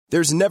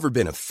There's never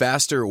been a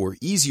faster or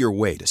easier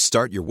way to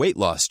start your weight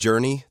loss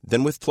journey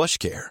than with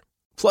PlushCare.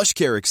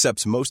 PlushCare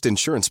accepts most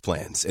insurance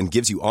plans and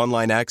gives you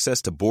online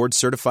access to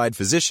board-certified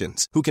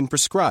physicians who can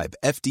prescribe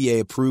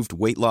FDA-approved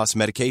weight loss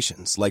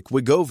medications like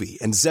Wegovy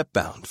and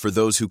Zepbound for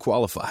those who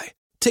qualify.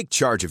 Take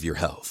charge of your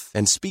health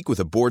and speak with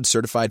a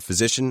board-certified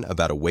physician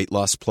about a weight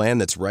loss plan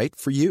that's right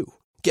for you.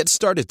 Get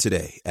started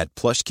today at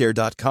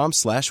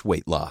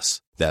plushcare.com/weight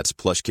loss. That's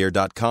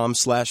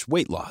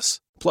plushcare.com/weight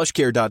loss.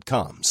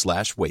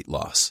 plushcare.com/weight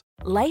loss.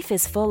 Life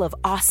is full of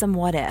awesome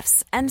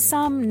what-ifs, and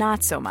some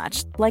not so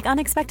much, like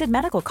unexpected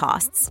medical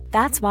costs.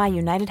 That's why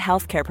United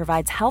Healthcare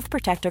provides Health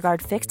Protector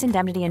Guard fixed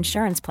indemnity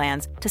insurance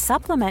plans to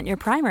supplement your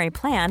primary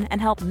plan and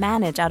help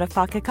manage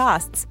out-of-pocket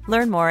costs.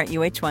 Learn more at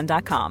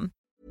uh1.com.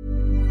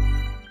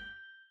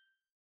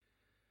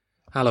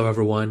 Hello,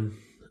 everyone.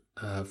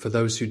 For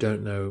those who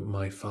don't know,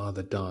 my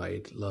father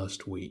died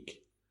last week.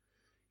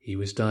 He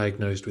was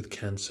diagnosed with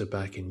cancer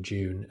back in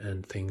June,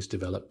 and things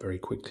developed very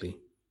quickly.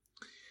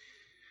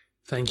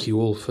 Thank you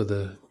all for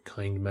the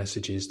kind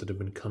messages that have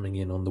been coming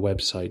in on the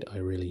website. I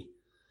really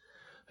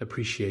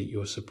appreciate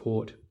your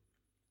support.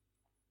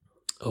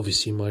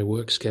 Obviously, my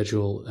work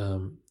schedule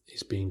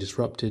is being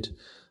disrupted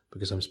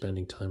because I'm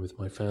spending time with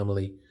my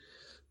family,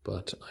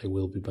 but I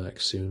will be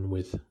back soon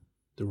with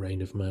the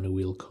reign of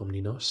Manuel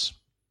Komnenos.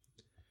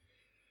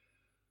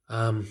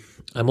 I'm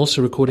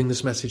also recording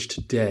this message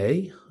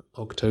today,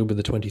 October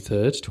the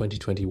 23rd,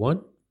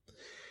 2021,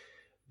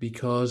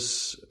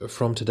 because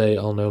from today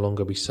I'll no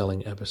longer be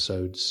selling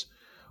episodes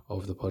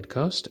of the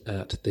podcast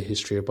at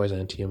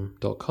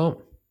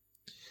thehistoryofbyzantium.com.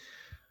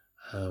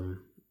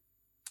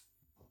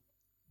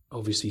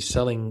 Obviously,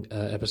 selling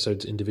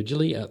episodes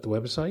individually at the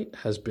website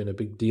has been a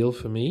big deal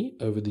for me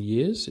over the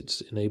years. It's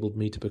enabled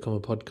me to become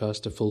a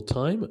podcaster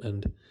full-time,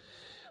 and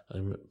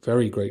I'm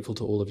very grateful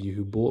to all of you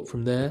who bought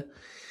from there.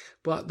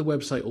 But the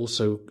website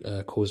also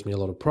caused me a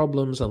lot of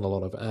problems and a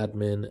lot of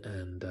admin,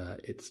 and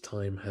its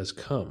time has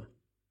come.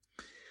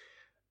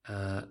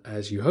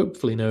 As you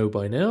hopefully know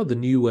by now, the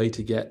new way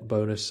to get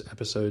bonus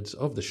episodes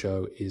of the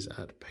show is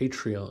at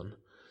Patreon.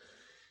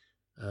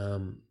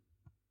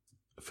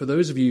 For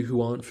those of you who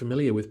aren't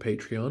familiar with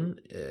Patreon,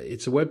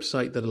 it's a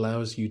website that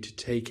allows you to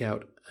take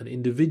out an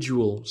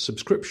individual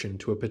subscription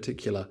to a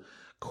particular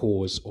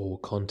cause or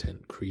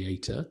content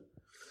creator.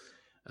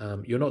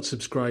 You're not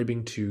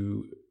subscribing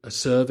to a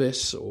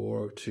service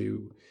or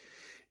to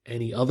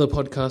any other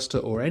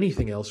podcaster or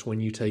anything else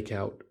when you take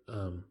out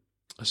a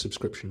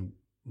subscription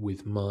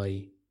with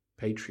my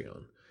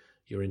Patreon.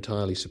 You're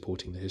entirely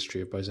supporting the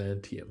history of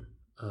Byzantium.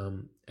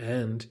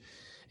 And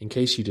in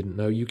case you didn't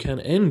know, you can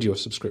end your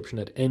subscription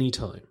at any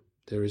time.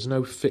 There is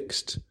no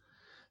fixed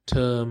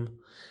term,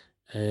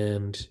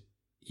 and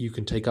you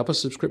can take up a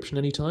subscription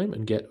anytime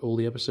and get all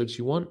the episodes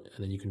you want,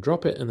 and then you can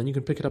drop it, and then you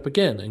can pick it up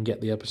again and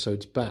get the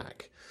episodes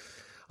back.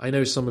 I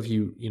know some of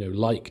you,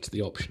 liked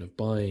the option of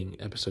buying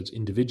episodes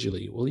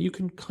individually. Well, you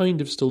can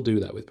kind of still do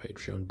that with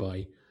Patreon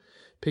by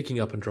picking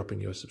up and dropping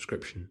your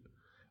subscription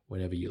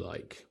whenever you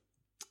like.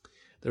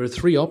 There are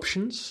 3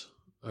 options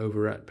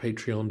over at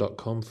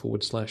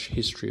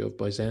patreon.com/history of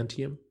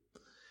Byzantium.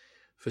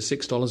 For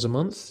 $6 a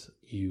month,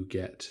 you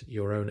get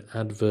your own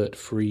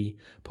advert-free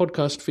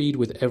podcast feed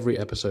with every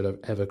episode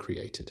I've ever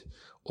created.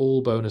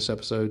 All bonus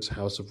episodes,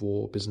 House of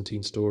War,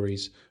 Byzantine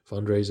stories,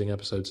 fundraising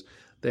episodes,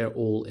 they're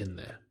all in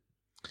there.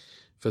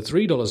 For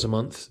 $3 a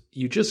month,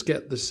 you just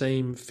get the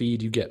same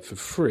feed you get for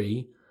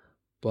free,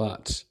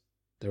 but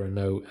there are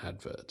no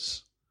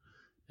adverts.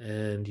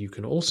 And you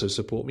can also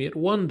support me at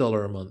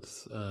 $1 a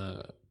month,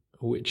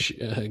 which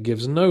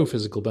gives no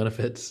physical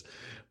benefits,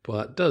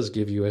 but does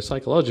give you a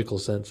psychological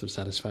sense of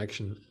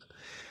satisfaction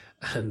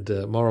and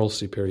moral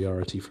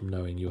superiority from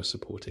knowing you're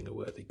supporting a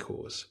worthy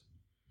cause.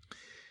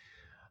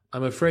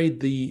 I'm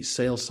afraid the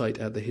sales site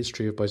at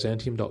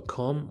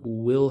thehistoryofbyzantium.com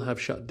will have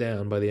shut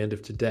down by the end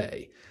of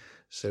today.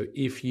 So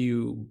if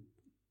you,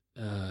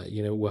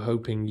 were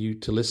hoping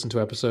to listen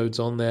to episodes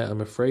on there, I'm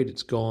afraid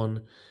it's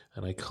gone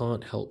and I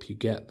can't help you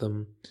get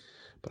them.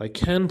 But I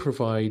can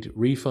provide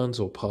refunds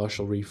or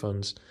partial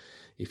refunds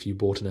if you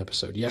bought an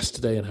episode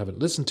yesterday and haven't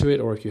listened to it,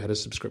 or if you had a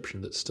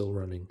subscription that's still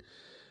running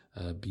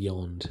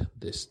beyond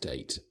this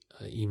date.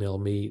 Email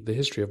me,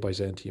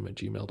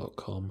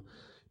 thehistoryofbyzantium@gmail.com,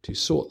 to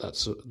sort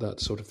that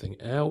sort of thing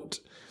out.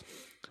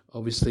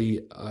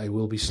 Obviously, I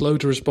will be slow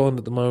to respond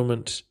at the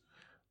moment,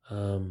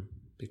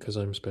 because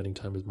I'm spending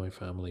time with my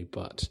family,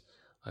 but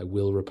I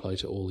will reply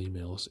to all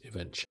emails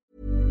eventually.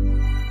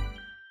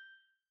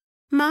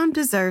 Mom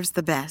deserves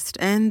the best,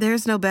 and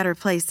there's no better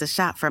place to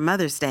shop for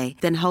Mother's Day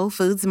than Whole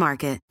Foods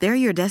Market. They're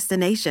your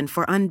destination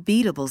for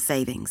unbeatable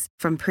savings,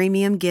 from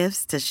premium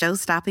gifts to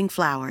show-stopping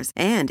flowers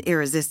and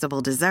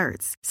irresistible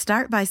desserts.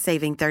 Start by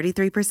saving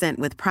 33%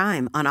 with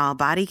Prime on all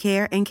body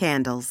care and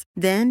candles.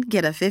 Then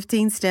get a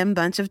 15-stem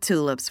bunch of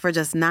tulips for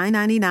just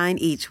 $9.99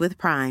 each with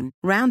Prime.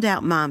 Round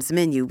out Mom's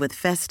menu with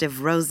festive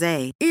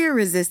rosé,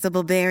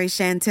 irresistible berry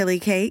chantilly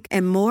cake,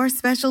 and more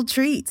special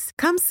treats.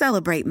 Come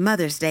celebrate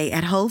Mother's Day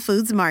at Whole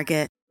Foods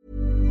Market.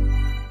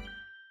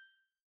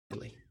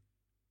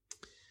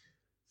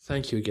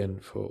 thank you again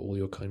for all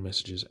your kind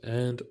messages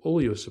and all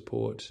your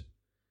support.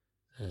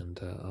 And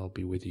I'll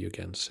be with you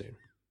again soon.